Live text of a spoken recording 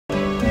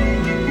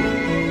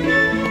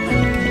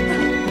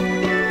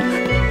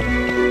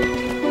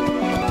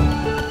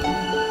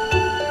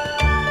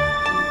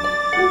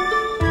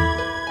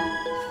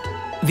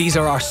These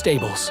are our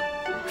stables.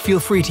 Feel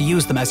free to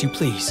use them as you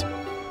please.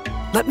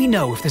 Let me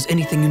know if there's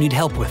anything you need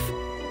help with.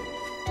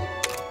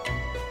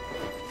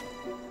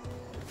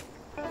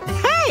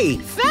 Hey,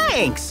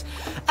 thanks!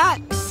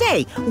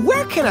 Say,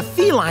 where can a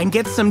feline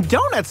get some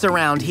donuts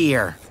around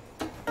here?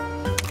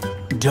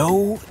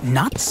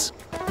 Donuts?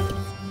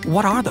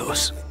 What are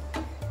those?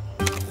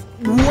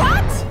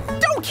 What?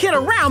 Don't kid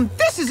around,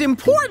 this is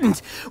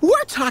important!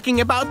 We're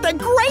talking about the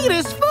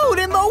greatest food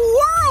in the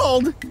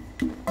world!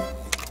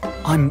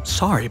 I'm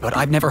sorry, but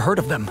I've never heard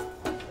of them.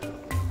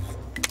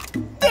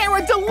 They're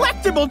a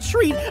delectable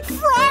treat,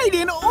 fried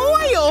in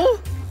oil!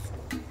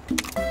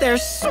 They're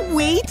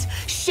sweet,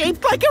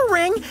 shaped like a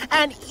ring,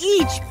 and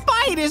each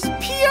bite is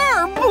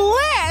pure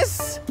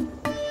bliss!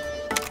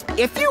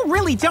 If you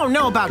really don't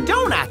know about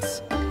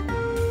donuts,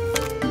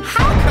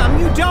 how come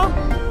you don't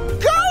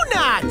go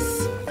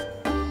nuts?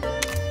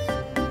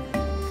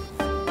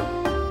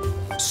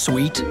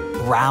 Sweet,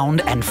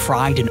 round, and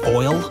fried in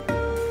oil?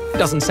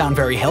 Doesn't sound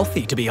very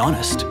healthy, to be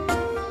honest.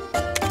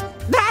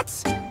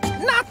 That's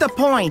not the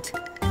point.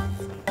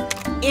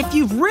 If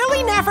you've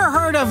really never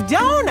heard of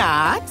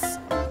donuts,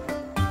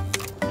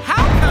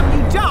 how come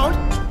you don't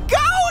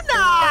go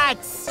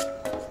nuts?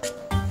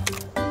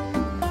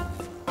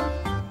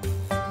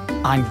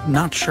 I'm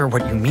not sure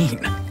what you mean.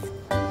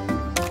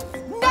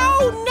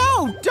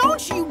 No,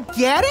 don't you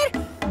get it?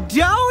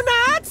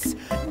 Donuts?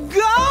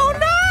 Go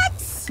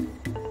nuts?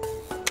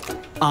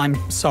 I'm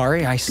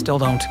sorry, I still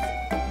don't.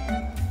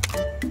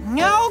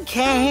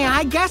 Okay,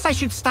 I guess I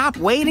should stop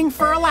waiting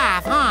for a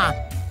laugh, huh?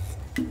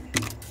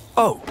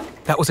 Oh,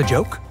 that was a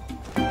joke?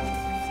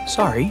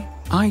 Sorry,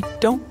 I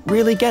don't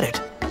really get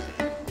it.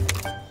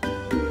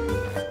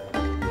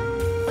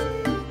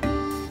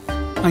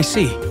 I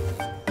see.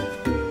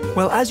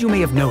 Well, as you may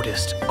have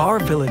noticed, our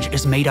village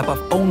is made up of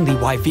only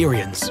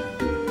Wyverians.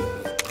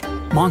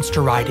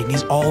 Monster riding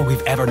is all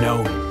we've ever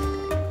known.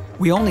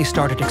 We only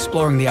started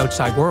exploring the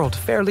outside world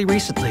fairly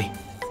recently.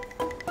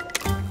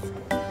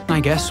 I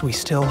guess we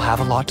still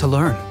have a lot to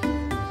learn.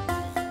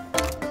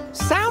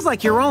 Sounds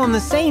like you're all in the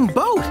same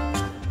boat.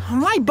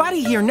 My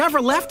buddy here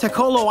never left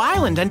Tokolo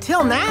Island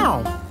until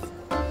now.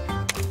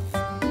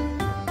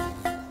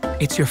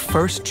 It's your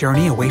first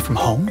journey away from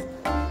home?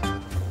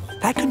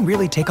 That can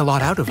really take a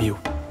lot out of you.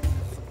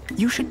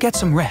 You should get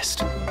some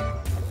rest.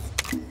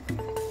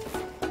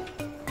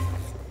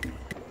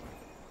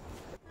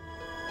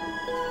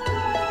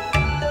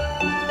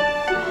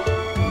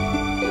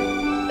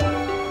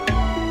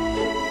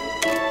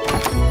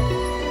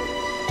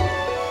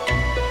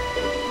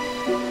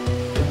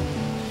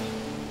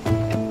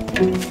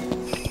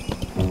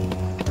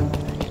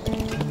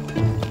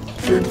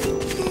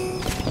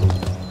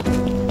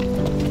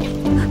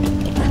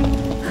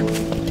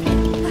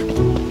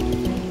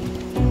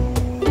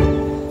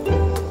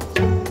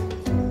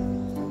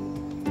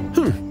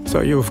 So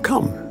you've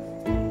come.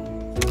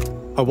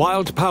 A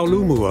wild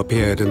Paolumu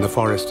appeared in the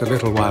forest a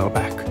little while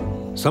back.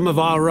 Some of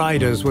our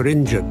riders were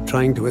injured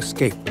trying to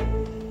escape.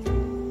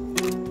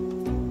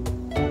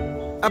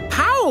 A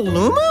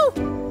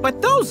Paolumu?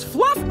 But those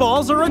fluff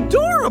balls are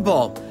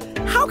adorable!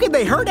 How could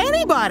they hurt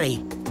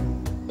anybody?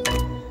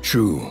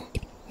 True.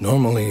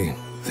 Normally,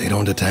 they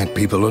don't attack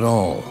people at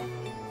all.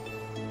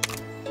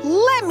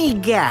 Let me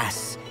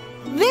guess.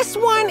 This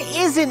one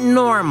isn't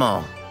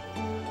normal.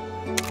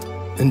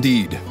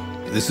 Indeed.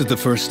 This is the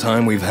first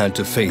time we've had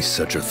to face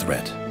such a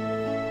threat.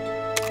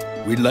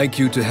 We'd like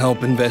you to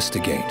help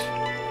investigate.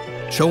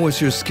 Show us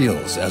your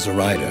skills as a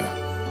rider.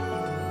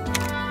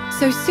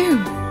 So soon?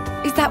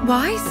 Is that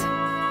wise?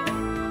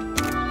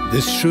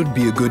 This should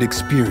be a good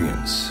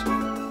experience.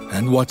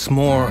 And what's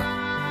more,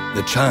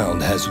 the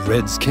child has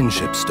Red's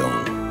kinship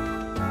stone.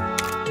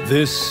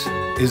 This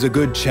is a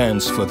good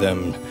chance for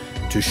them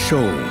to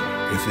show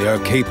if they are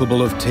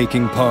capable of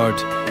taking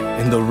part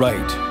in the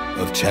rite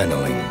of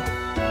channeling.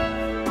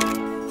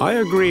 I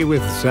agree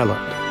with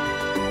Zelot.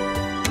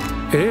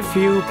 If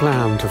you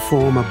plan to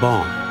form a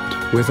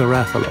bond with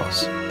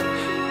Arathalos,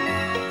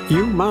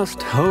 you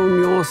must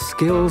hone your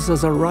skills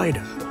as a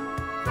rider.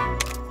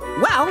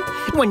 Well,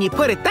 when you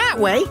put it that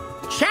way,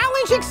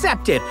 challenge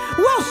accepted.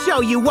 We'll show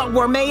you what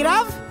we're made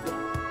of.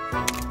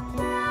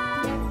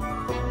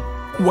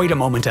 Wait a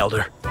moment,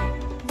 Elder.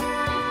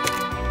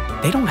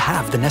 They don't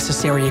have the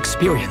necessary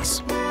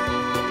experience.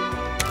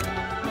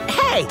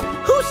 Hey,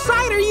 whose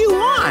side are you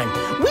on?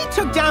 We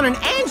took down an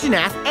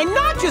Anjanath and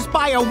not just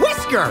by a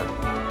whisker.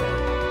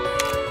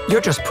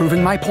 You're just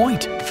proving my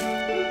point.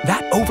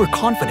 That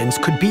overconfidence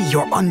could be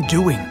your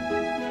undoing.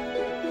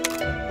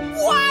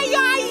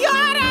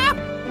 Why-I-yada!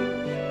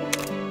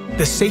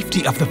 The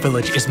safety of the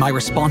village is my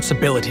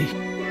responsibility.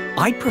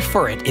 I'd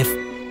prefer it if...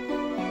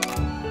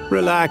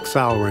 Relax,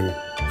 Alwyn.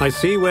 I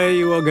see where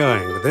you are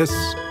going with this.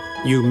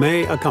 You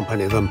may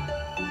accompany them.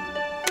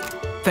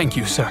 Thank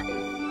you, sir.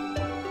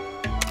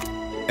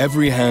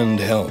 Every hand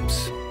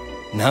helps.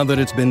 Now that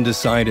it's been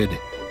decided,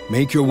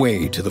 make your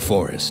way to the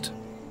forest.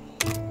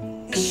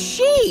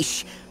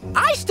 Sheesh!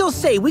 I still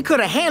say we could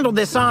have handled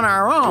this on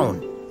our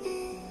own.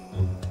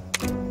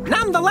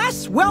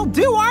 Nonetheless, we'll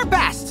do our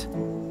best.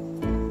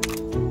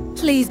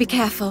 Please be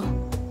careful.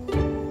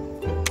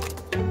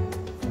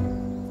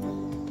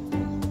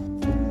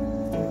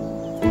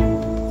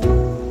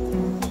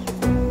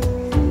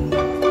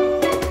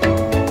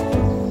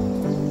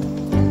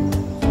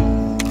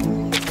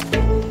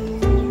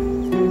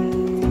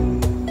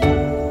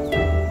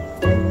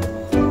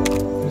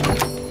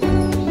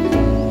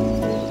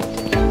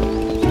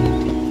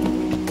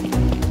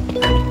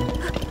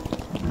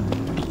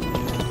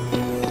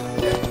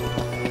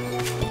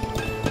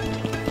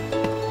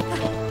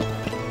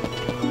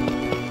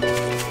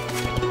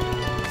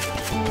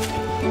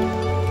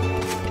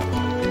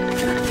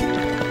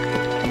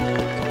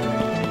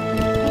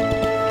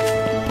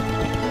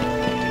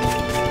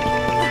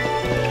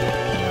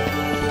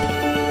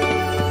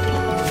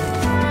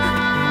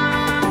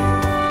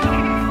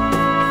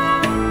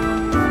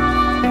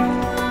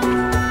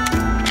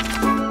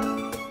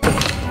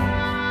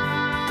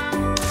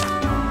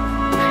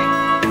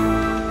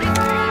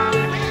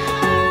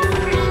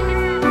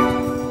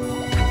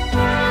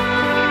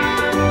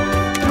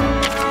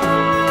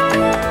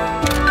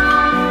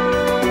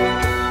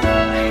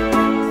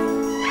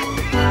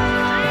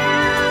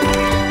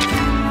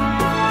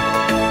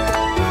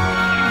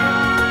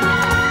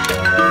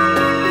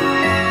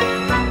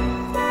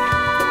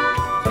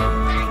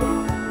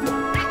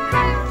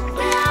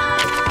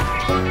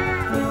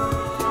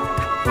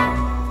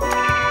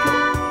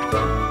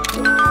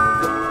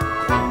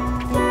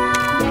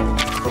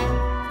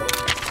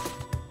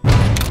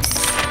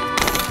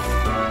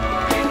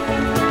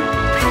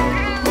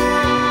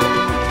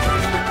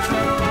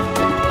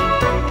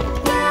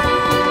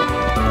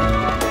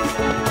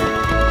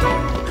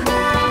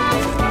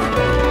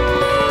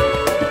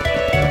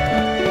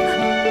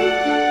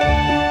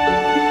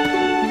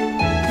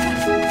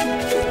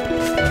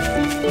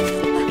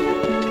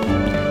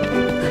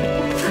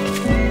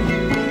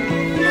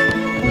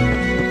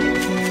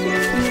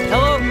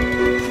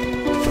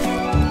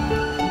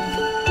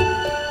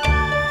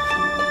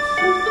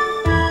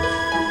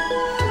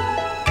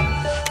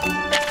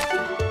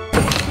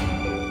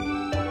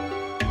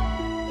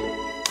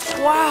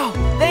 Wow,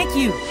 thank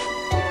you!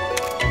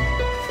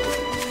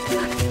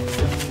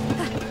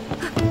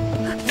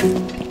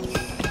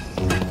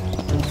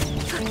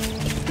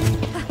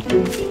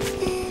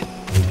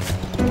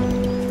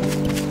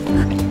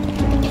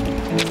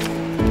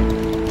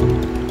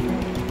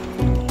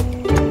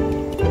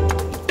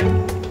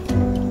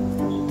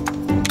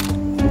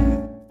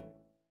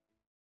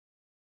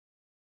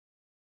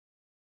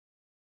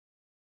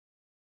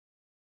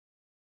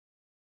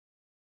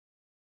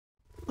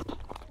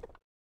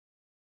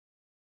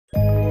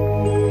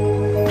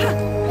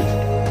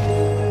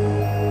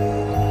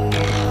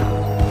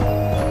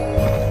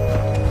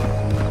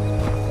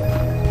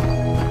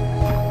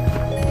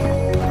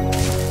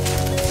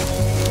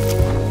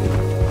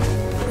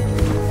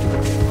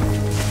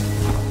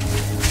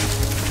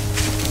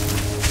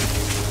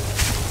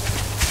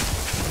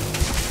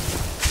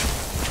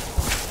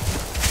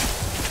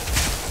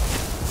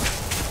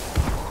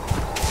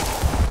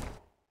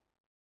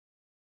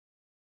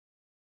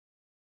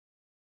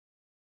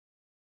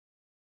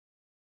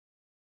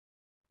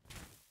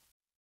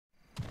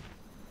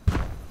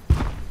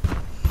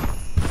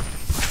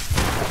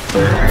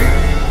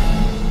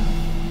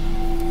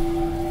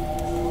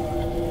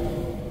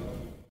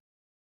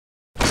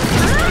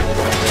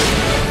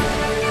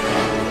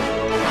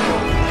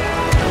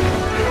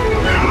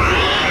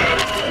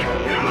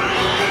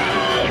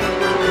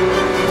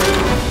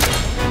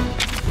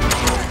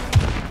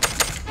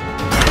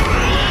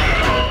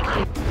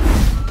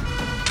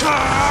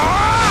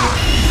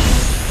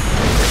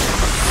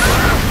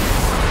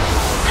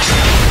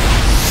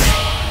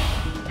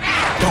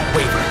 Don't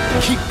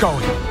waver. Keep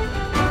going.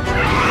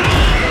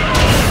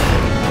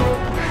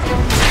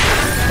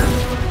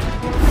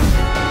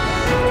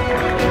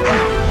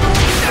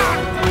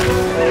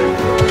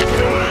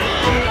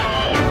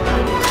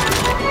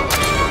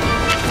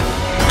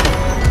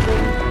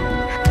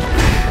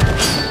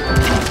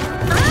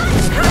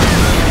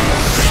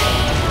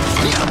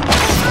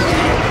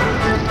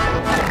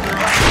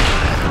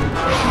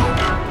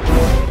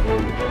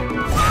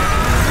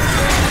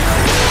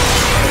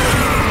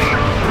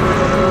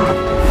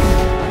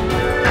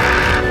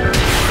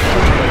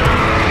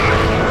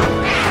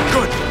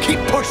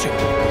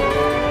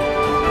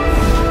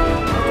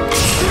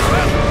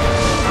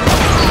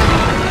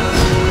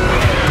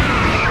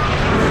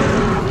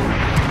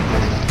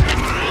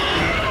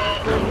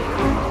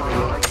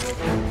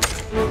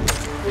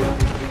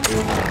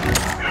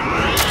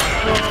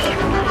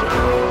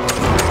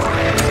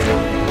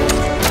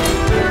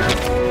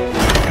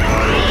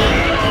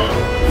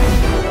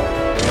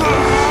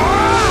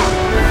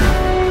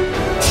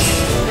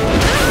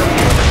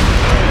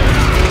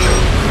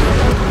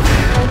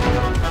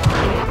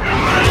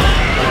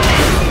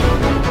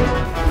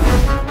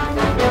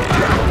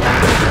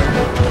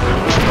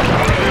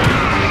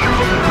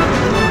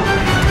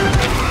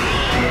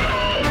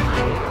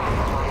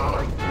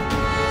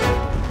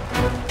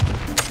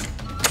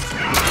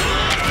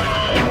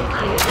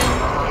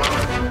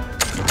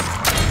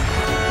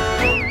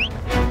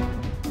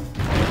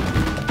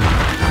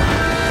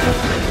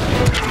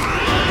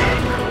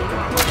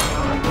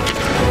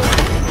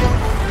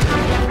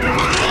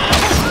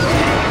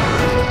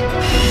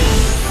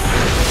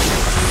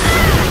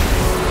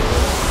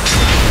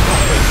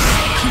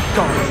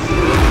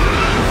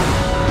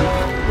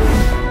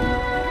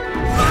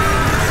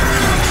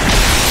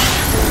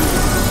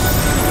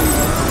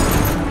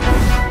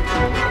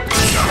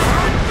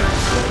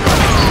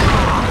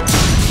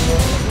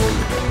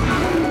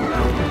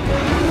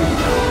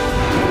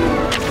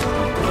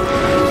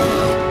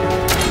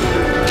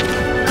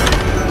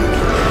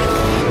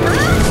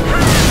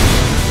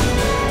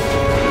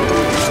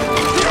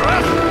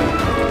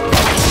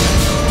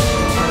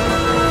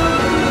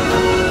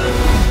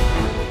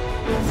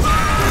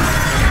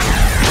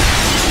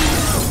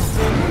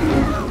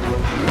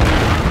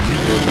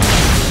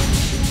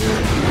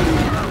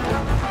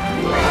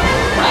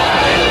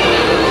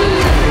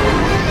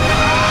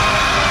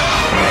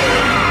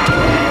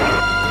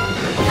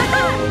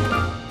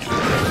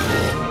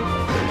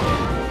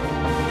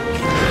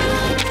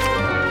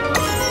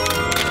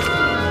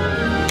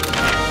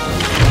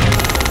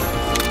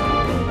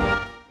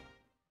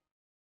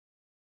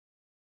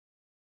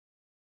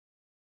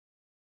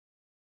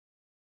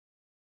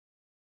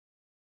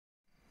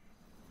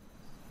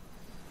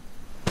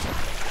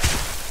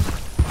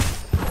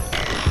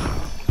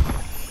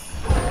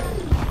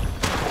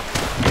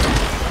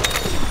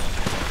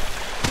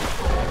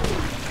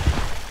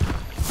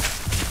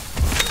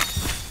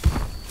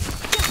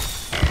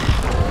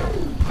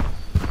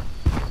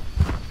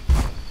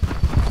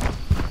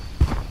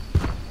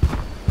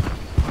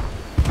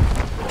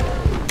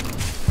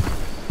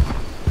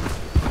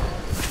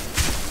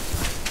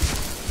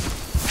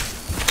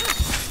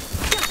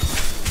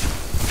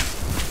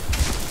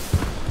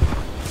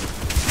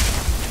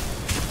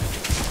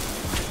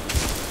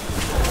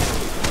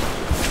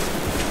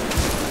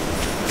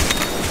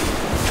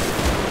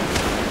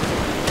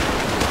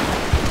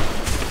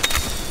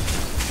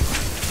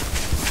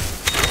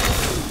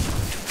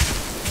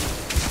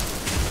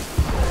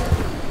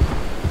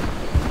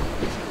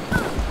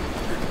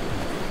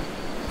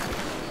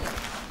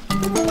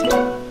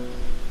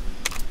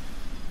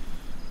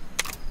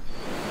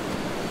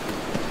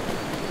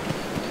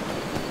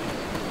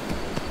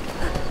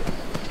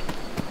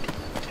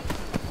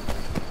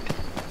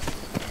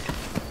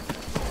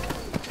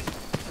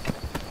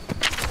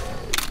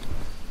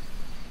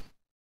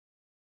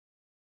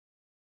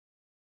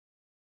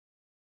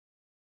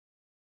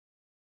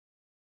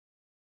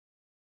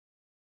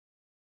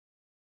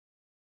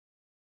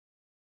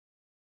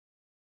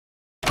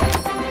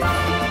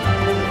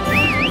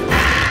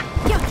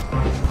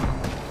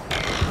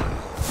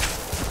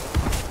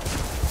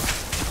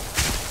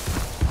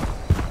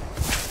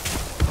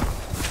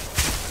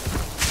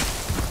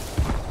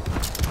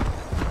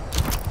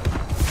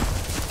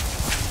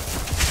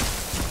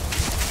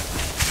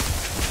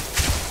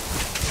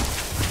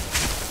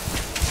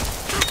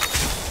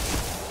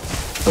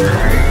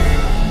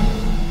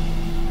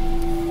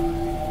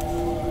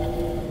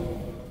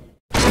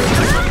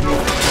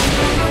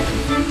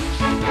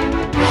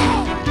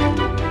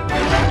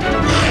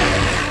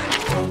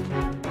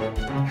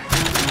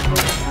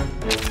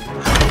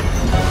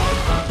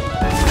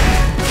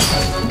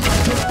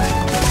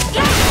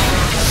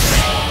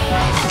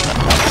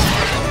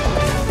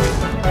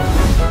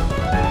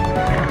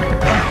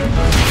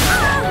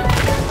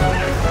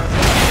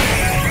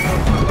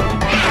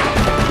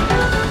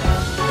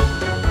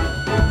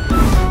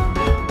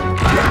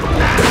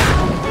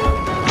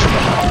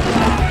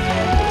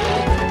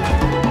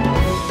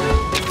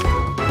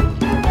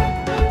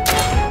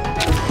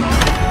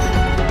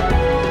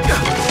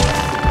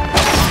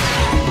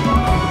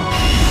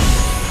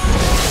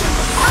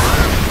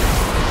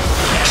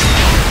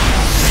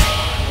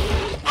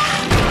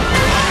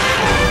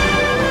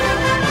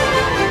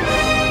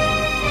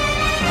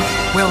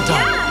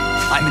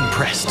 I'm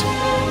impressed.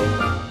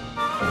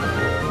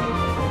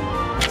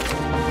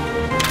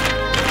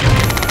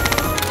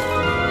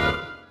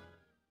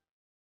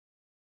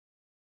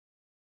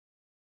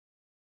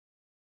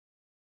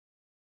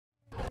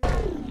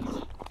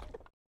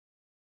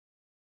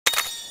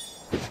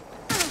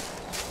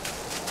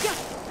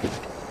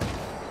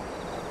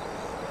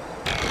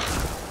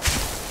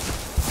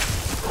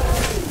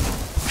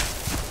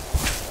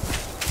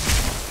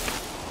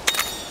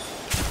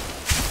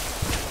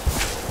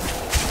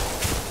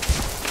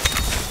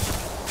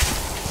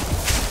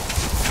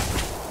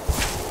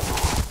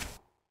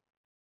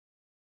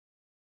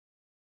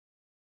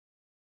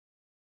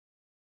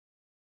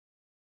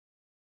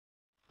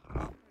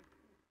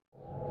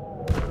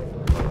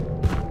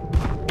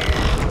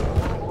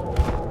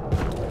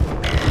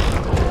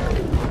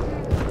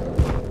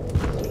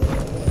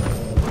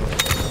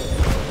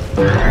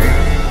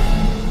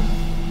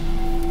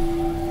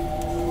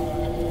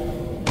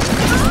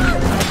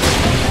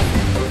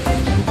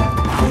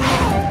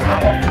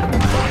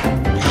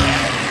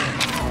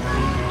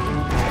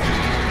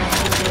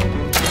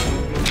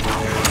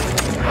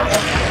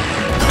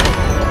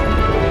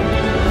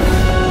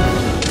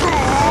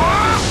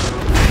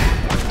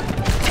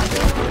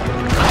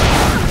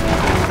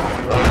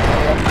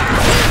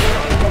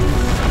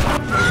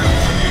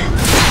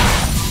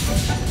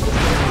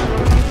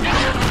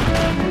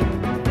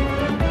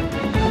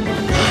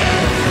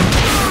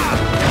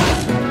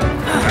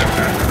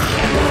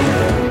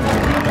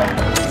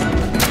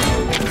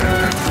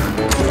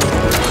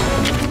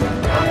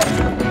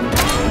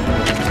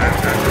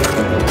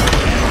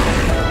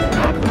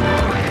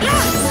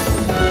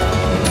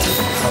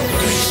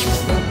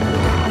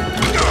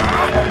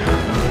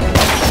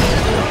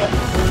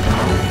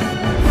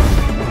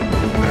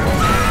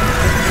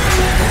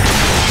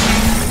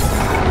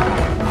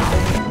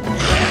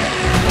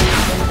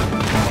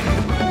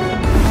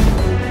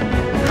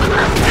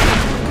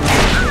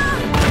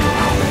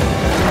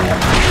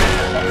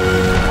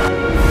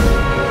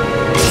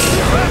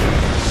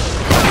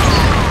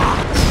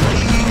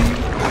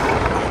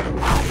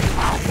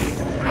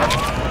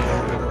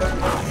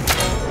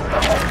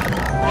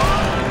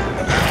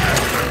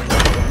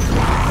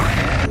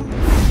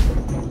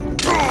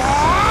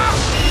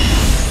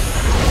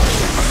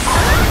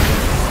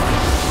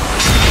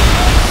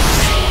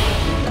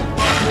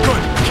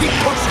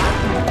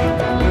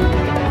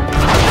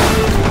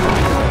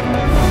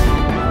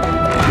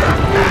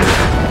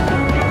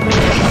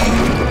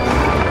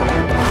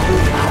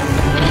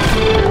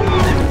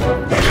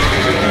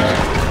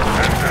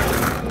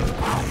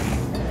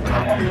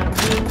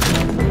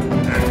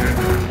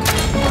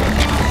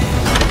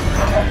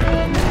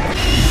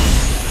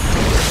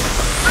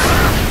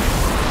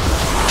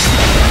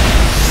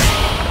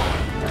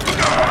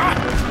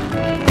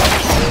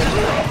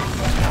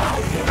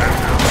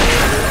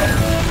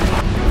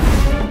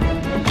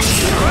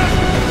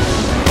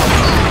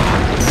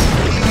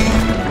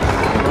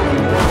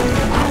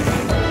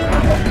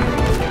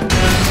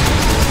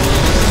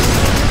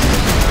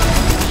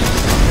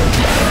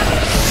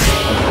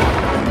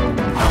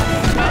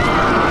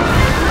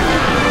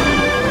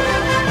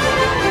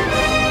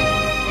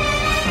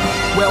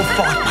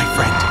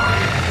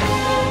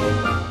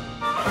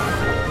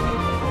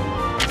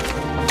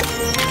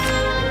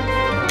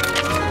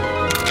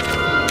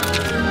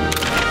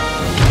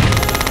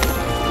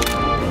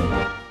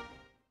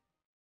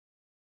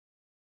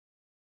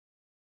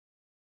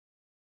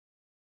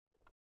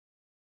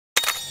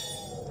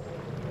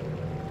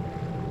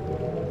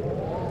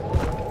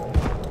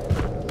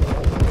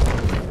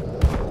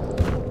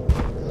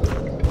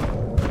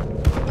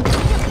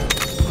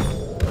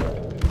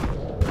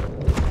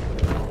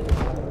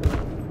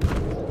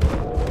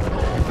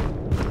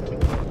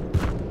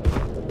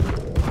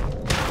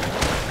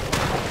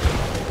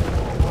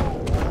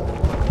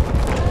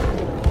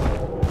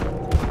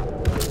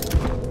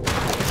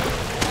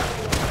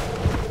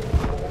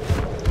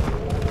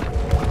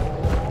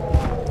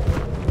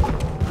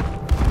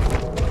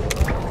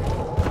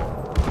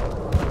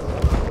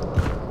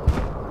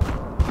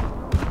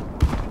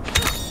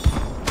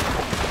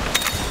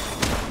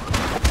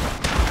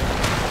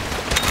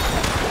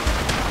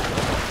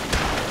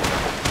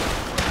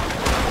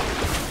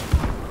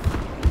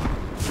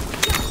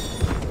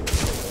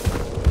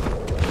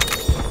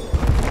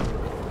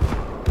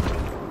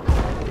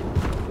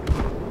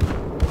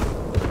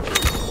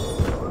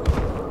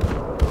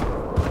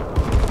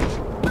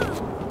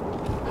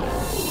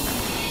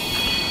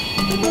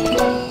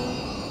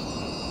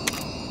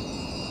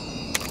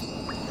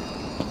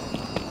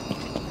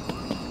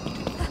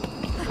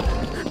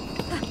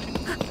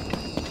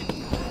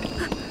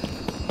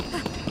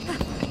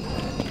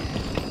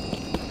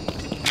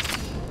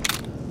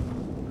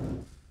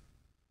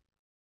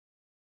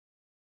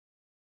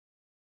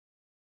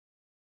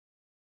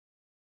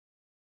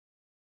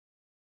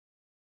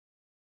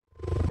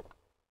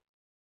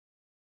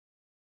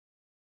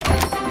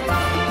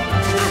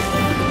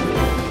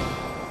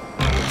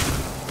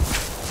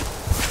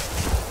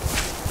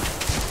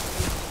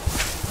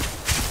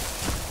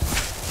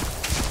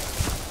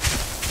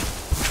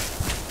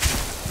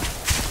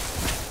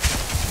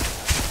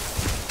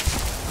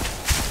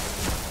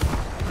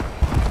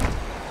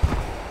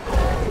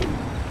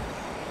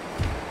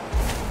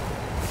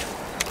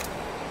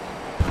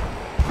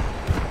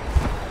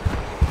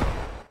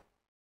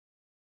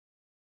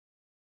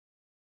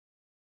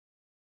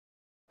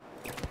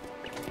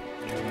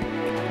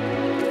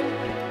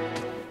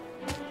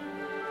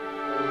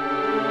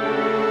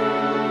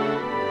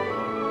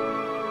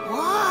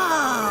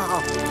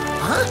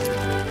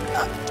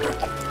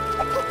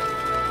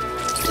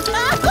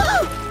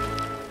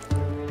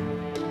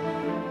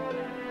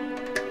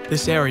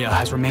 This area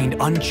has remained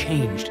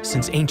unchanged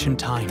since ancient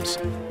times.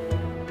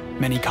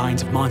 Many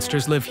kinds of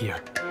monsters live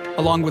here,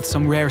 along with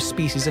some rare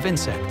species of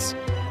insects.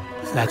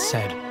 That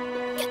said,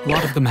 a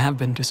lot of them have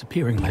been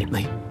disappearing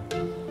lately.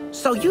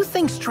 So you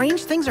think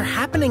strange things are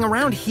happening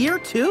around here,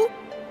 too?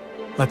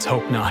 Let's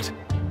hope not.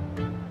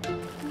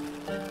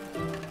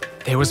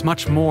 There was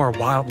much more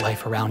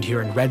wildlife around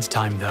here in Red's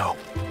time, though.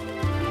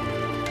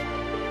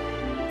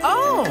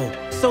 Oh,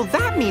 so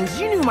that means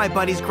you knew my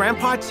buddy's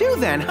grandpa, too,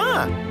 then,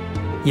 huh?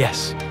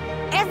 Yes.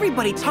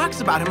 Everybody talks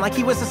about him like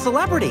he was a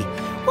celebrity.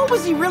 What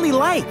was he really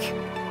like?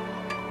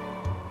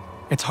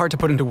 It's hard to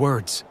put into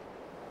words.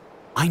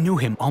 I knew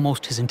him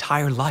almost his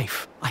entire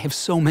life. I have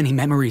so many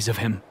memories of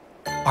him.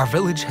 Our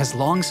village has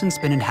long since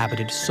been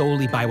inhabited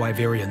solely by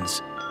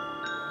Wyverians.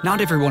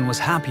 Not everyone was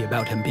happy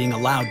about him being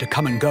allowed to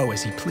come and go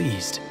as he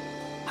pleased.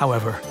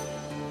 However,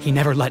 he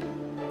never let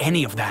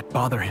any of that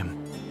bother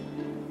him.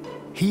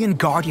 He and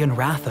Guardian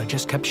Ratha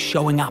just kept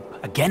showing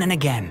up again and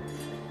again.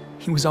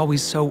 He was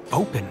always so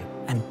open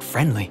and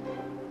friendly.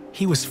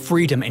 He was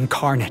freedom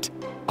incarnate,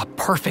 a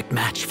perfect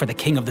match for the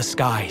King of the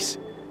Skies.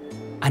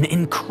 An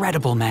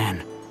incredible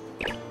man.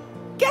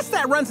 Guess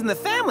that runs in the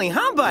family,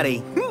 huh,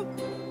 buddy?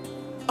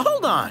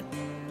 Hold on.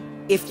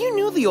 If you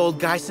knew the old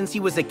guy since he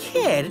was a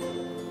kid,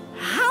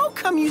 how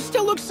come you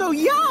still look so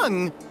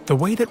young? The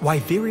way that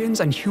Wyverians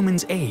and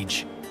humans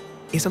age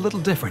is a little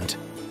different.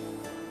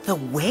 The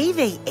way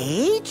they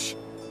age?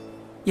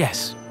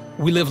 Yes,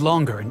 we live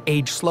longer and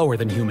age slower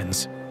than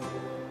humans.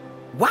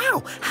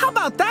 Wow, how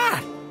about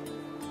that?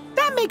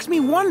 That makes me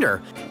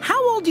wonder,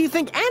 how old do you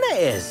think Anna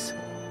is?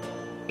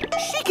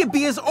 She could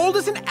be as old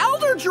as an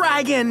elder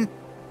dragon!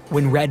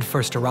 When Red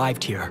first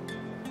arrived here,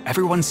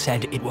 everyone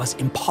said it was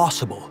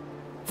impossible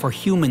for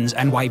humans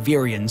and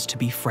Wyverians to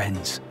be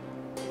friends.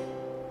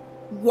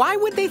 Why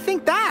would they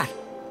think that?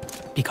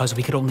 Because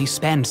we could only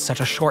spend such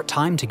a short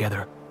time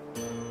together.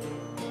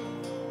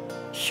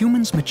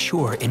 Humans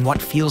mature in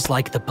what feels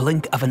like the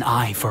blink of an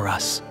eye for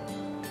us.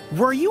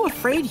 Were you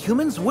afraid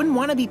humans wouldn't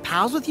want to be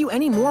pals with you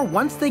anymore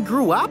once they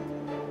grew up?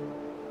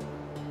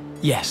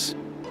 Yes,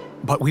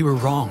 but we were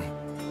wrong.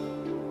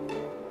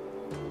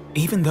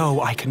 Even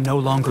though I can no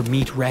longer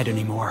meet Red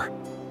anymore,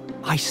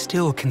 I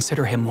still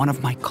consider him one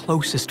of my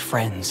closest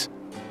friends.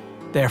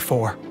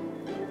 Therefore,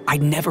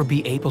 I'd never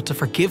be able to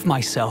forgive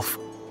myself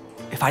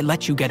if I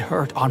let you get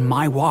hurt on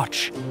my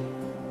watch.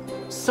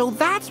 So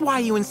that's why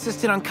you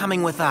insisted on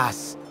coming with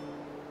us.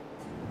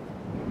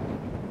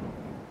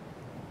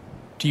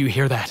 Do you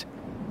hear that?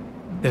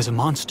 There's a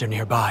monster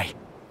nearby.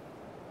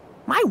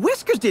 My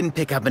whiskers didn't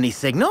pick up any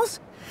signals.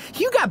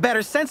 You got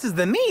better senses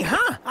than me,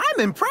 huh? I'm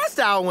impressed,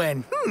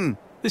 Alwyn.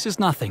 This is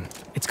nothing.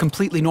 It's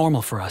completely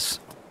normal for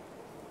us.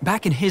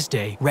 Back in his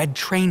day, Red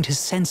trained his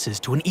senses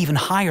to an even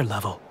higher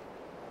level.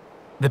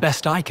 The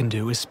best I can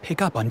do is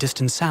pick up on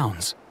distant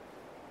sounds.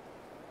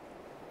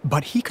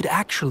 But he could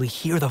actually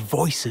hear the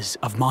voices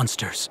of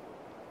monsters.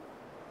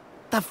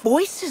 The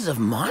voices of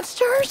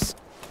monsters?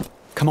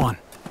 Come on.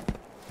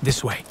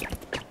 This way.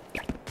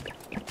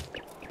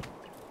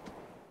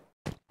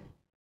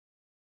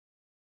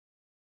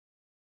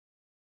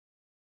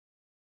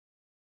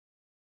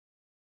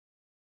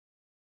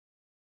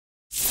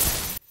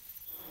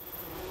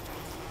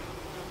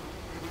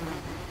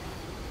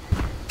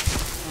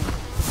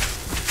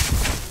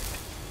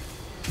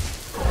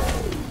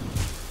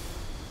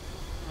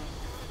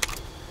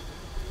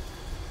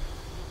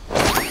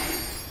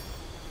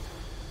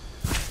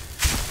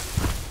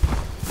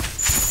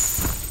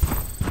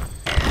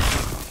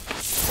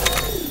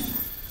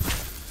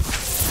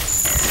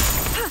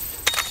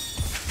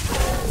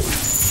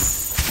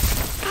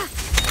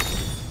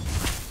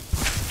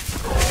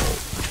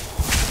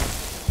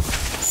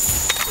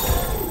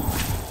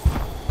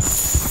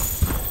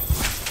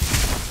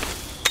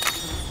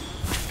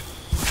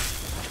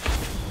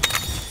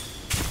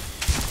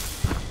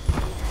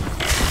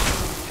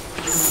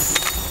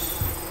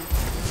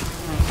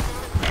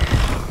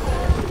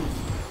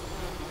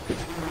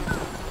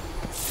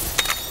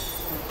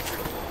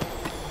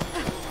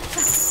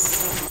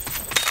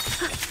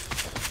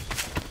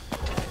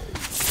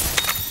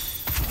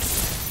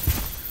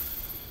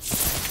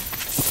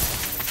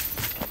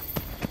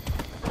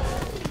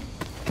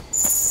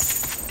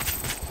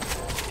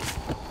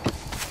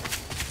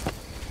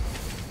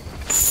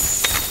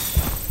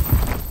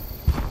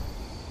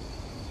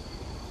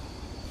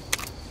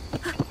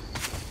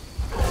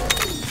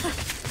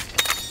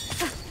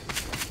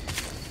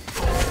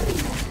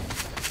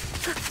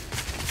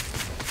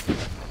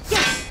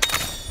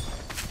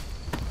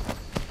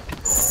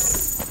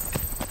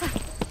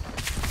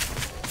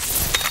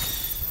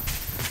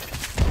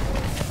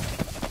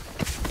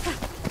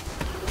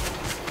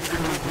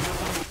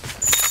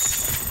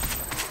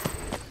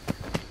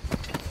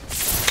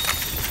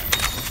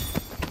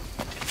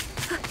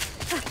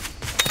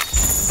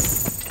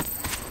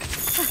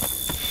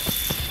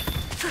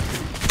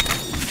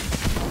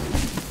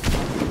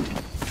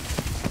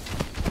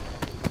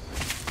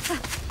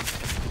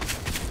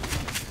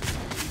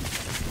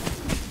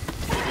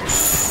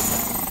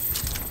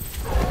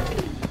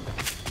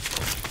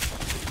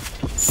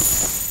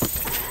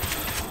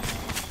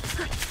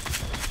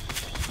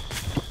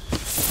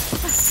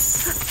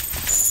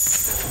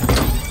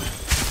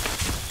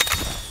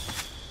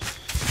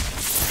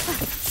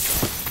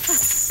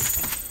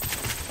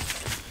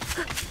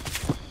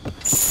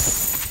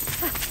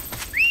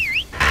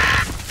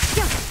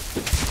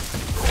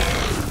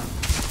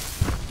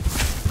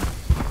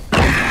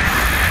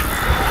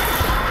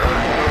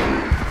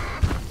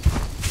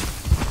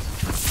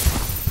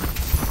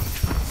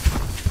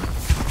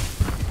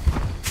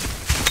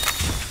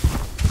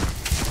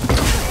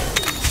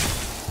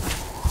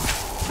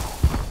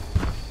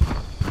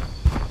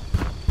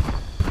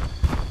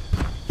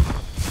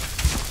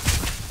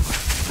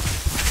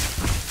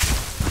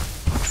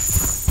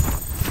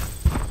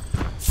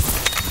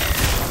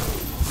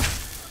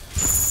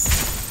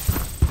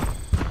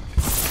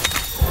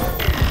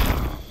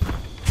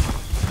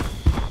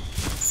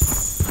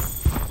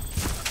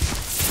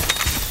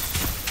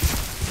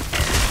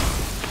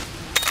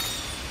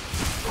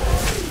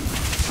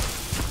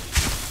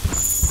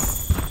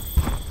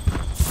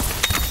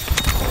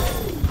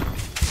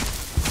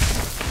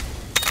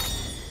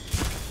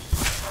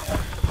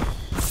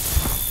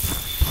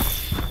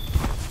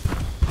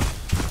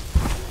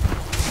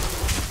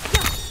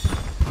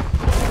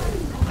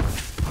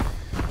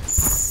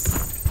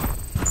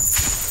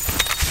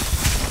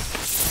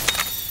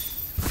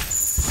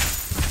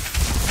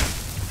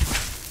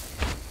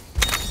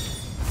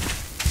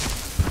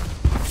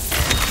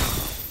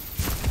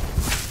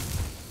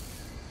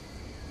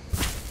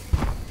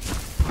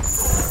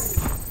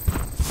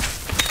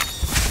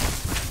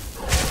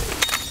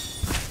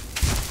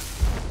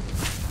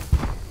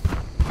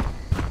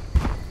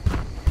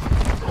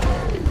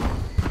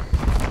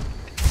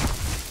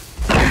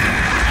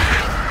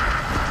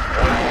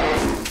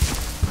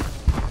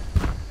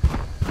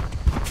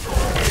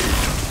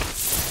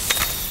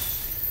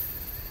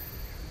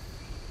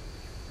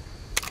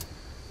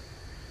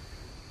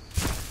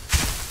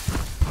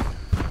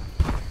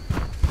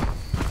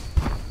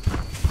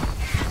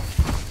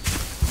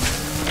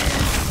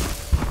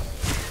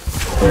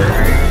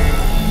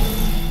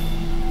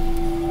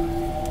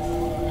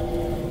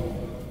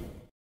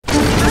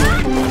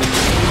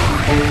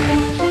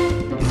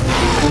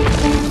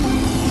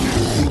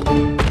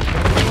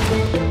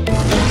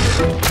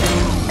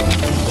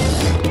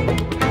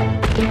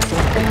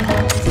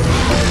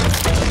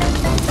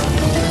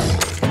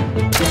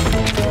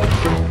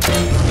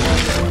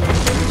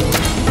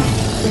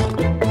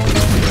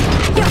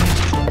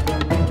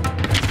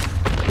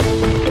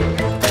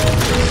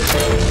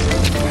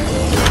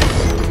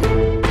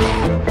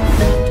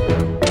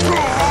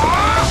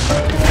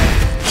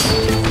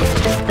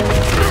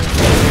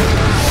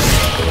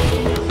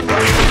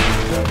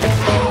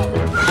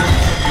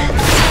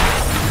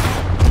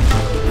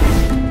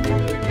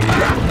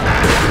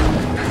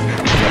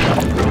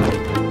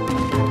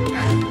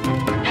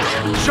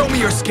 Show me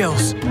your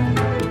skills.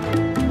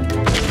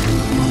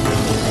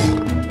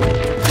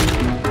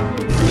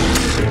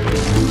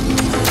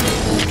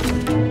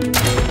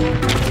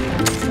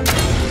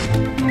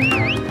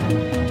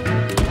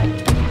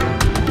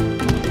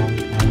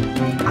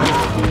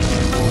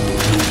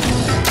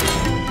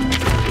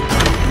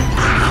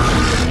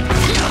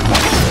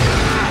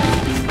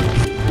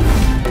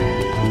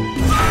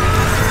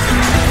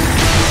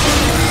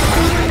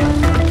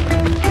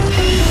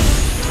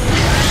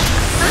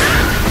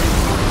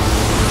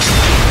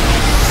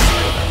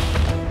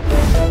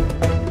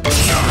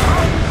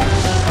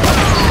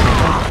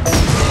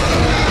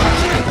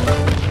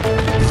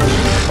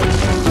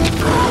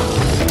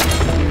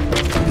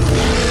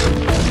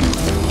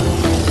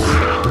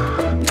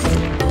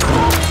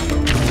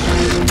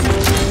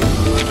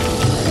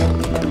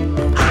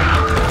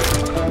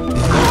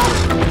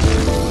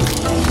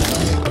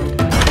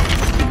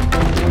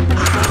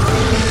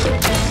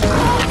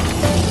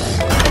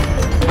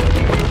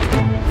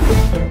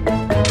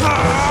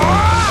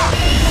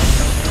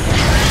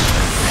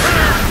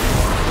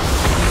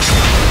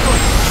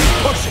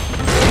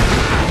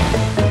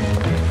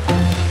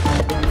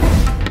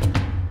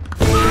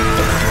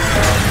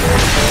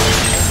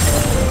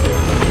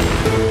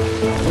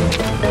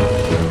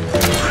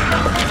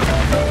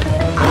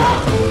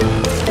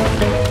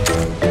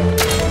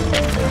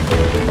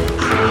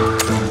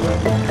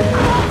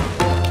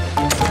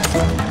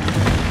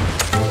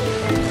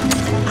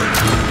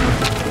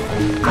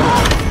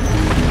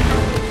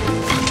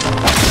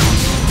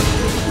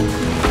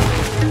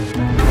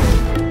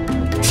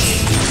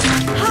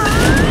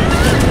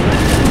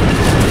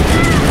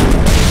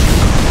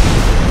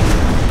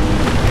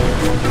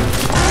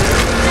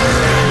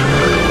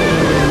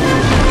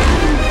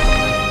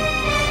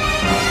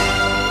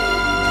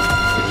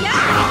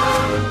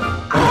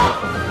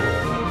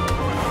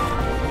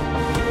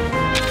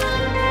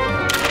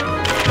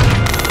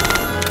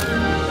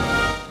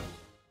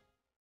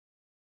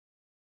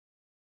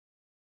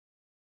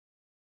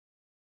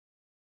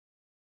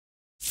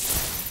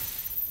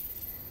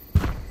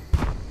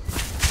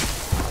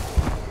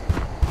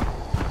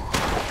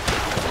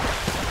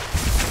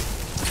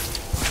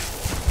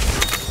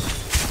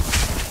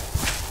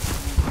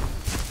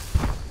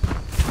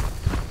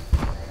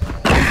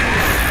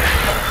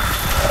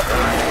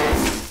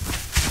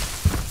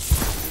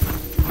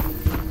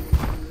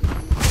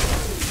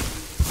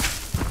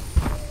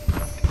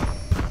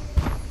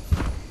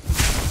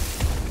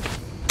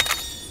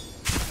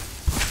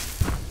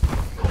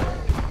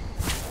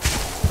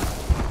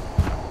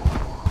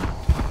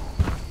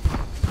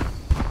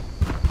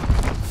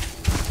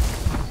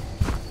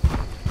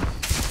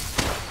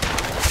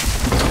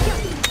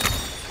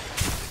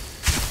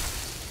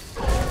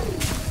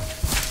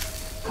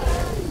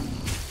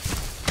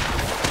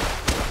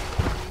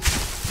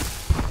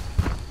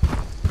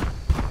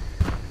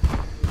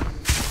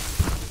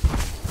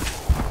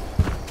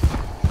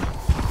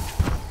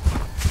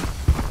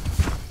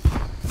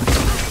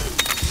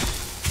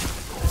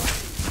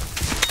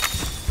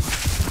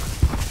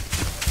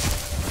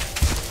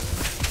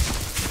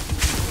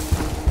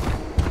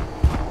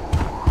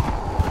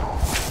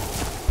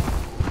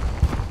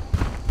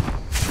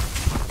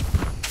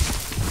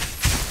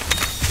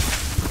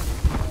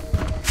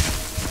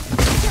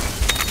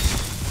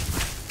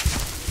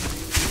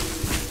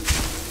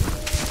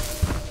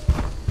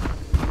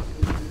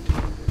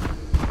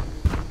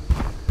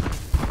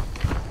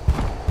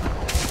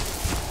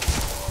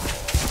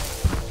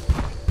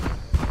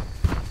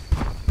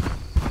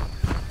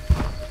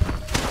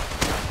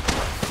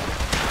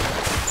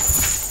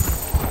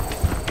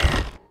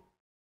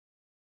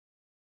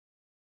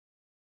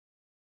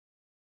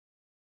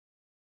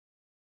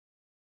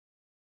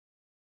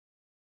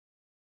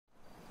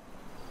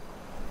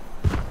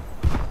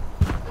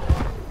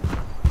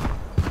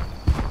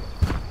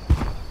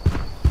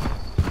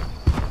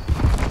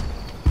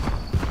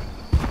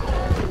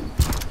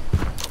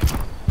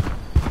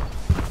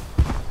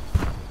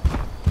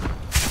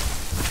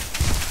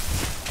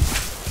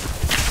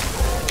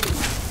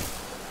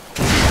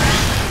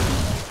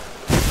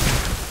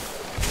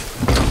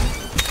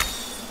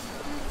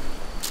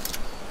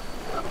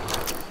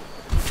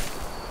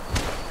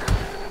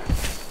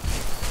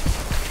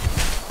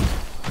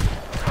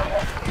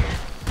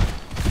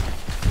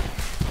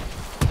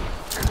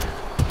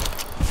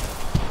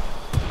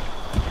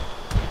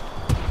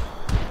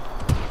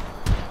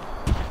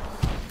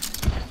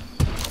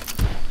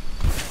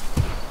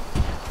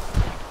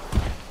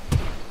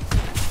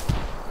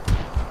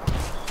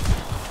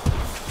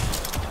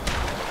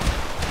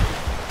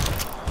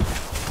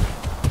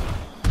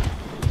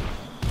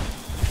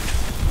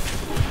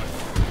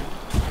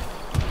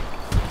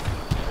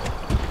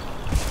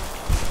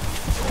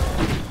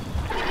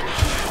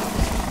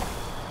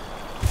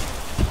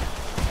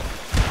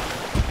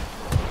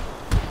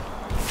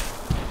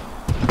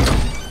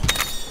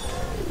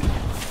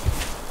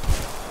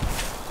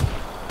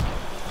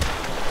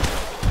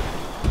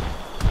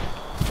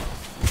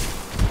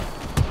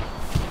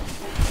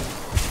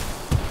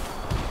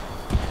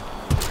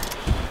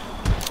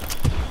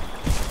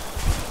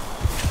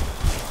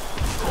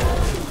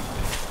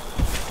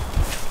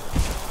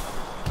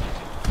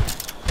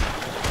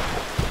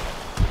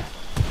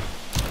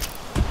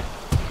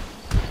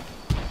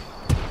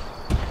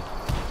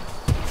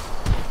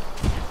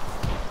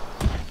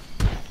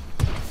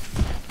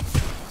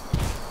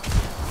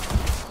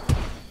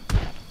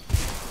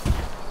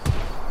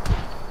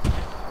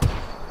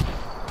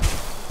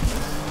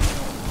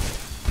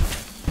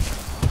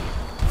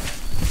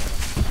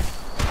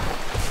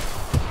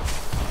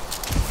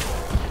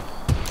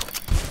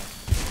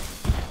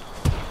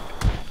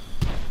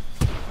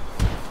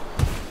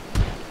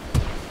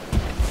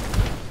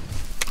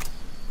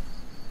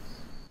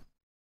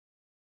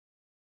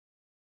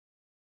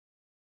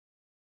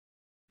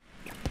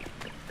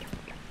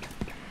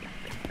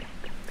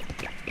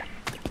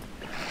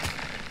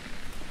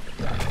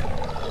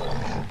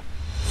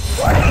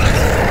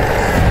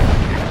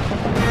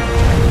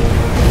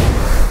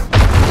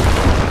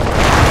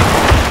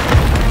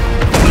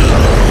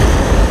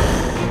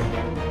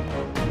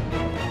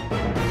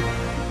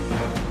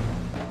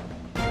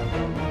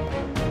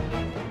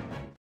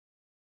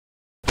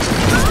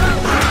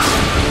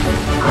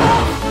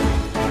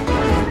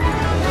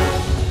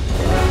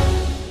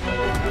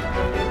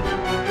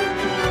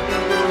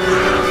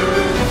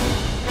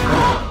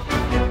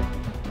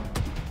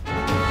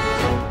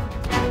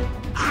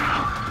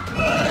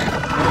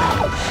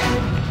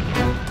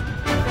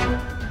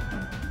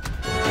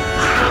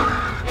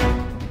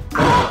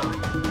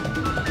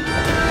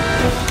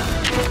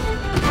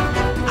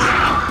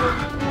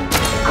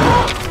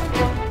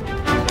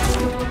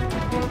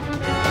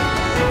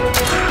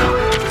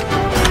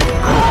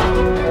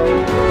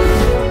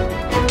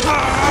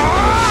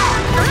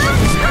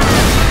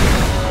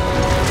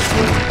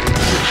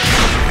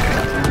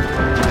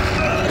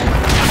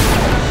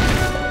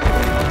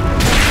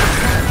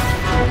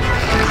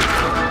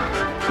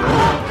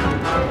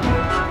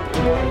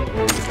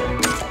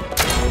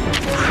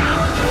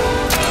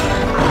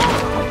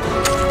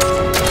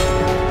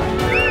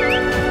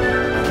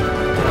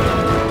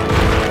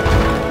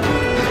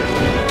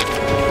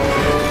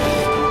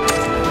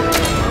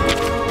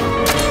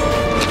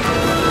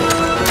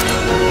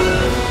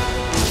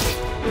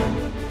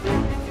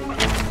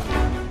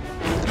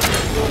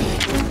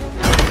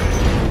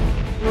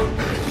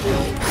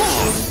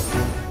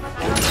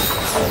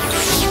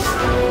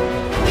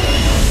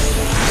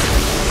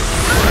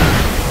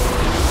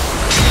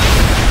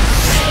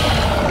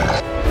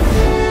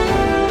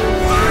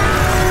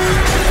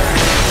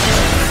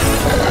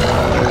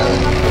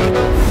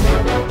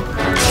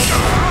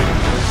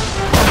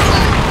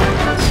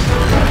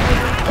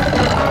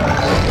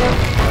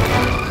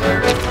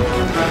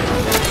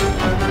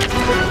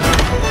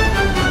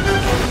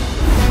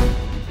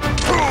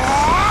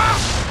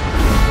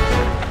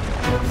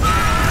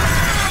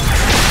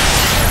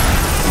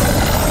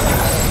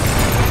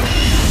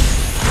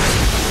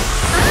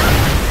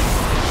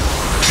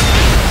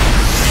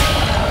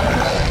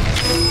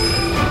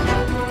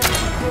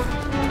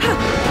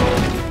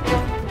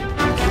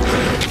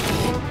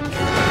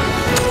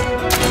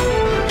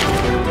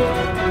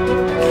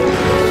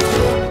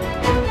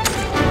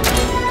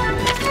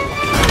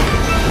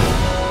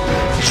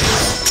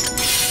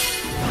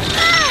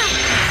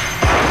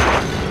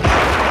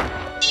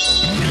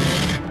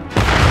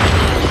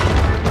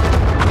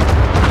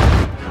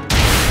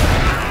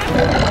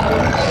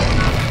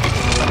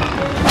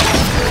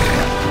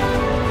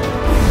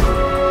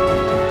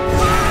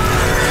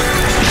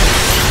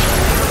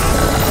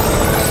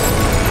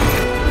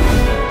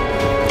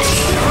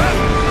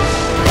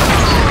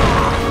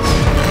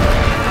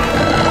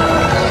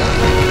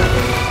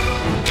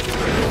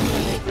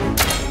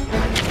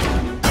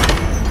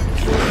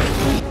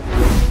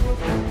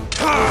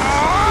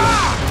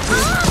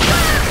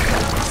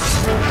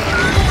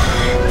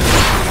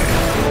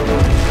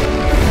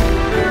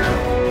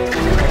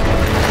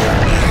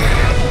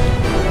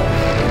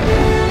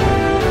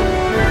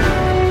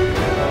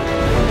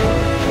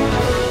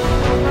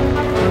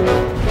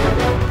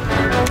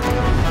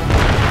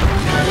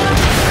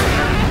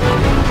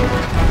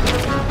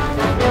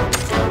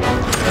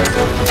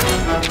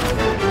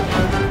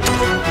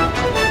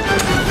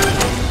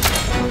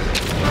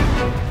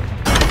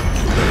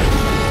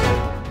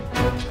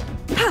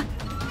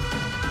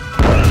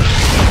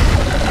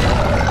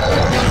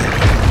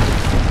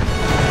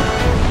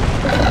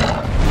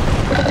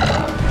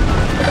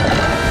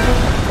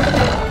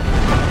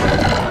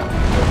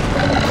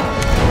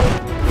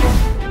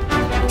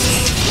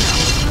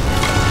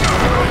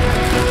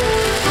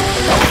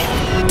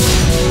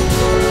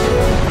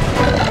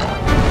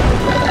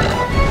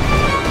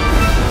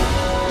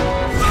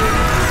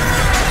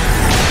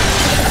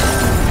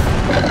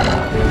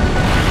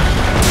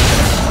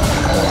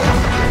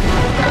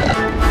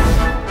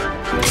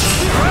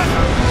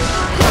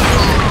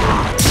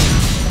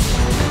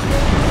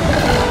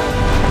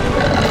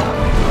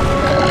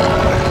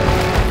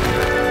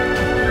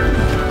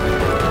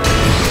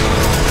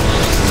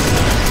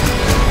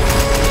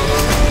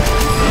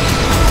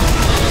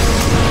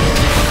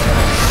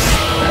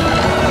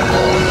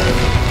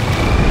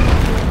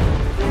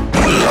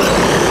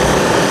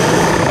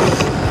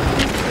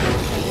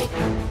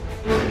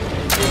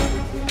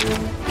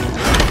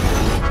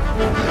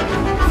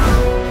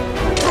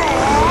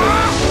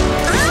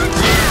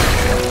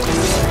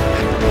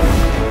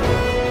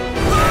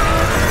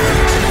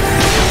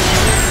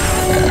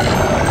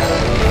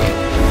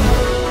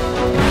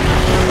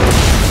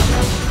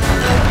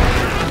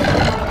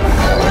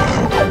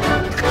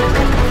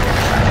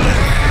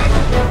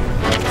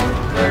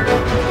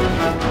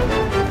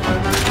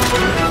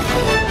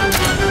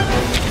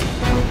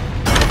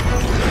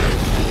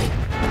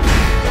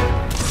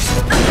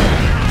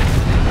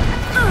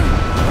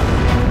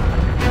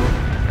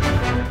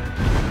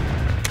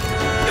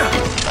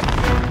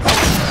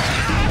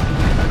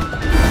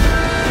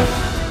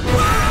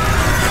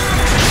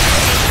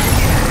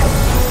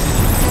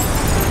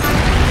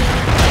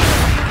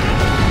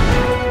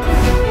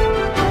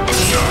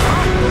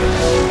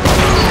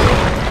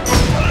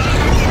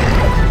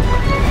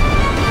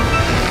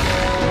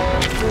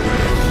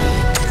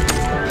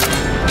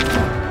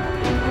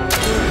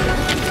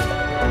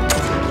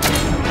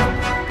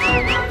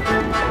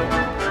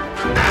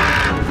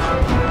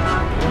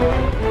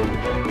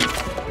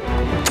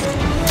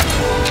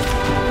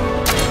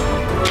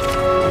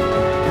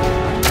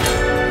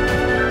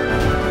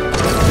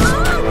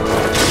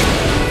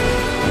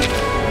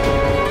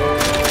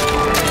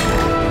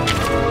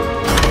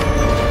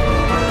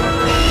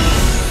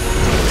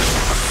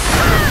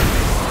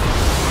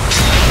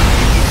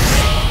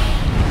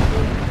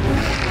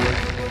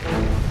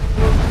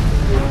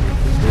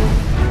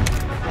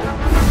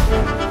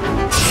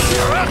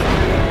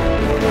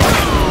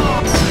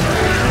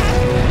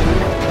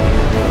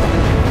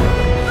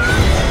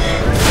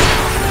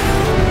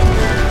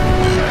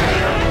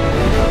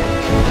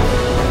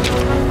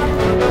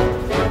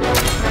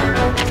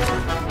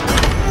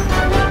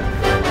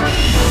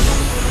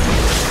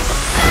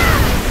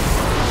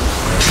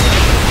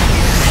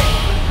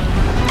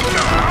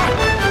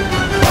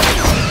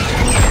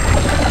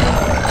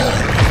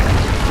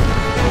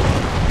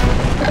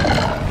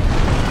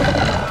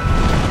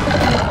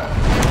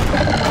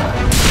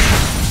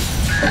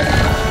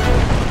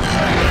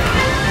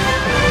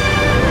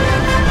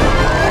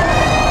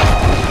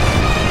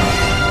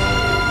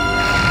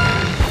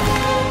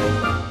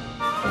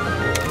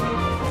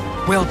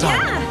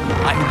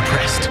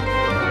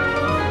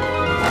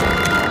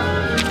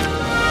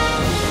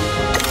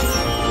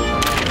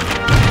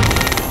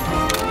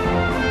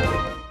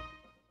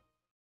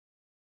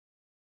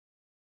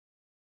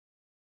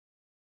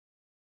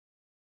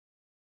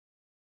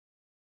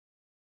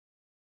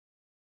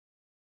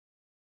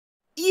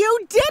 You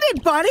did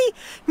it, buddy!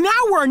 Now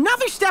we're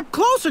another step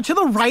closer to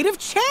the rite of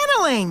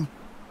channeling!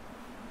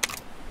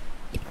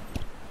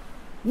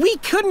 We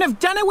couldn't have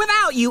done it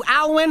without you,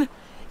 Alwyn!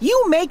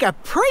 You make a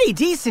pretty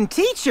decent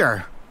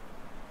teacher!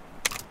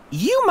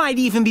 You might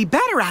even be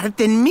better at it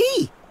than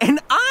me!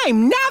 And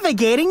I'm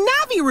navigating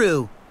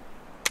Naviru!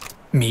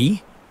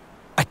 Me?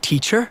 A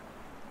teacher?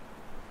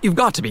 You've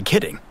got to be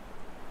kidding.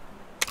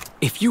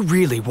 If you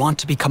really want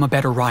to become a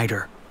better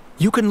rider,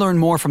 you can learn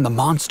more from the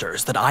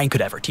monsters than I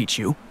could ever teach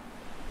you.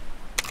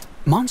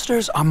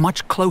 Monsters are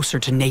much closer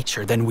to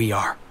nature than we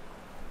are.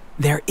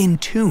 They're in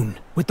tune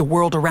with the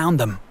world around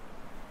them.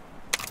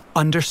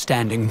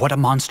 Understanding what a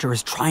monster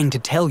is trying to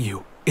tell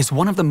you is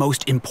one of the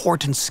most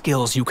important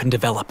skills you can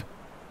develop.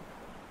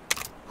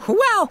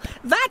 Well,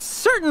 that's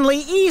certainly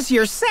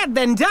easier said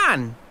than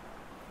done.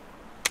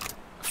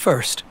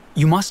 First,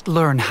 you must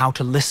learn how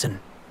to listen.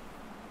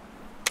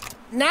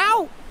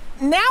 Now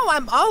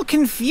I'm all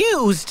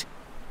confused.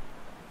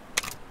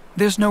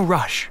 There's no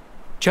rush.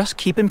 Just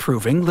keep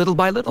improving little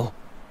by little.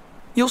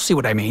 You'll see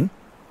what I mean.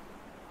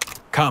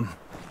 Come,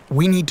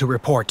 we need to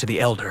report to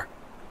the Elder.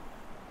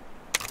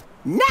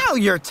 Now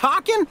you're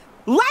talking!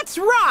 Let's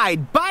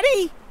ride,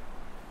 buddy!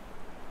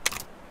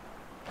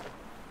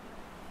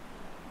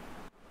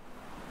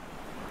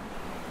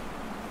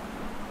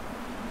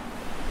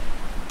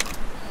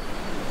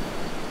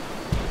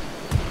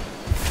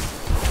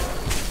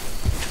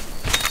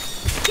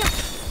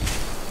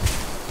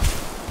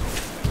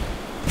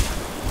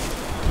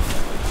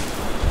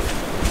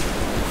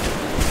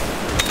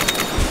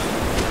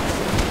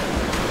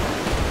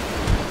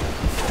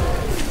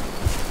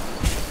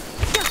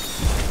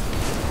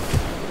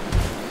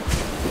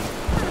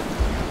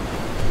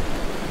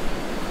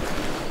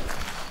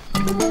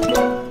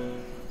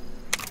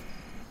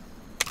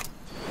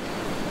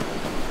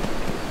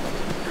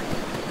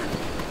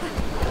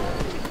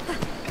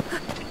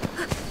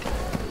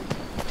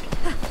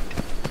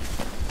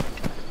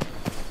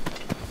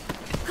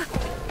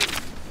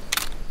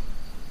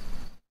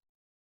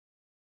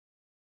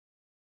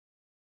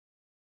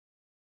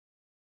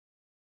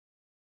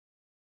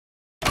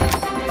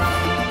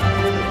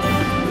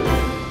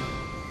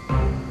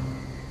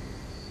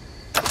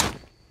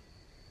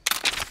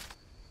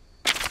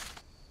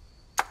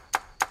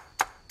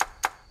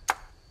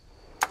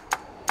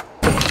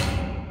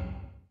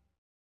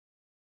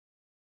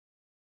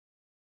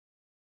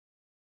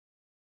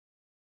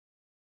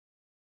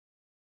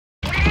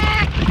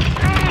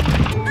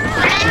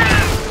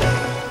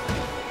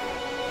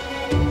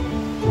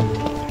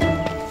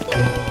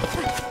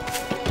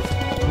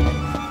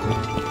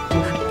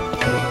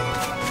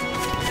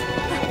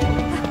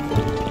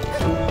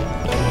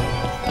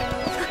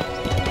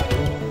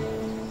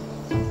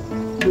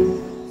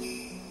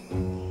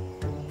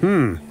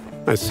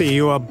 I see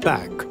you are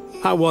back.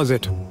 How was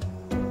it?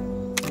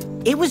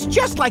 It was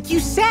just like you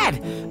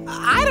said.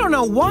 I don't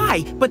know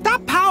why, but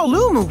that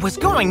Paolumu was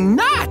going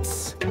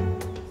nuts.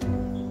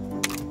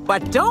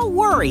 But don't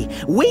worry,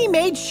 we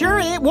made sure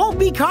it won't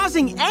be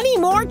causing any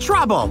more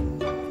trouble.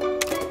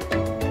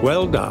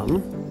 Well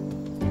done.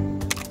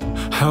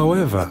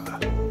 However,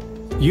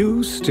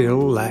 you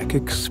still lack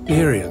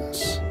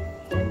experience.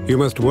 You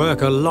must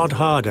work a lot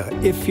harder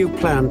if you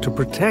plan to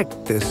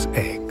protect this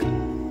egg.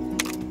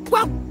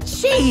 Well,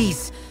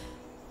 jeez!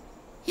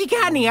 You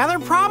got any other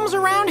problems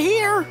around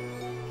here?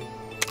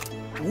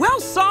 We'll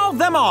solve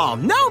them all,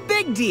 no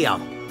big deal.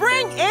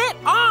 Bring it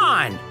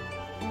on!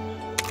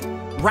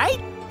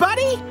 Right,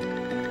 buddy?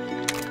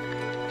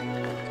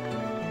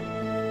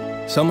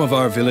 Some of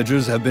our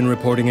villagers have been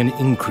reporting an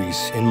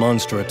increase in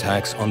monster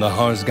attacks on the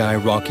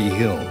Harzgai Rocky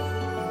Hill.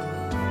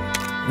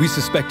 We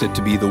suspect it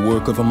to be the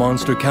work of a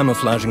monster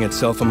camouflaging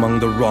itself among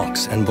the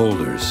rocks and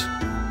boulders.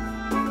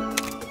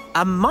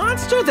 A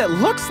monster that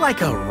looks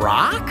like a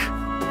rock?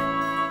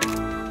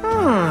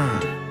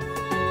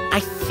 I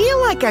feel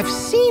like I've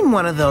seen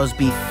one of those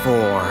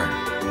before.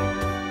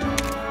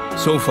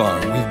 So far,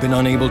 we've been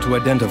unable to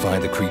identify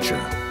the creature.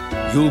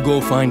 You'll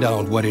go find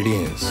out what it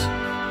is.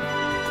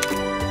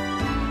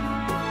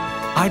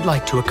 I'd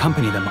like to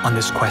accompany them on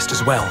this quest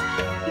as well.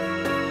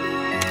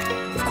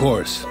 Of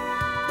course.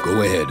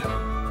 Go ahead.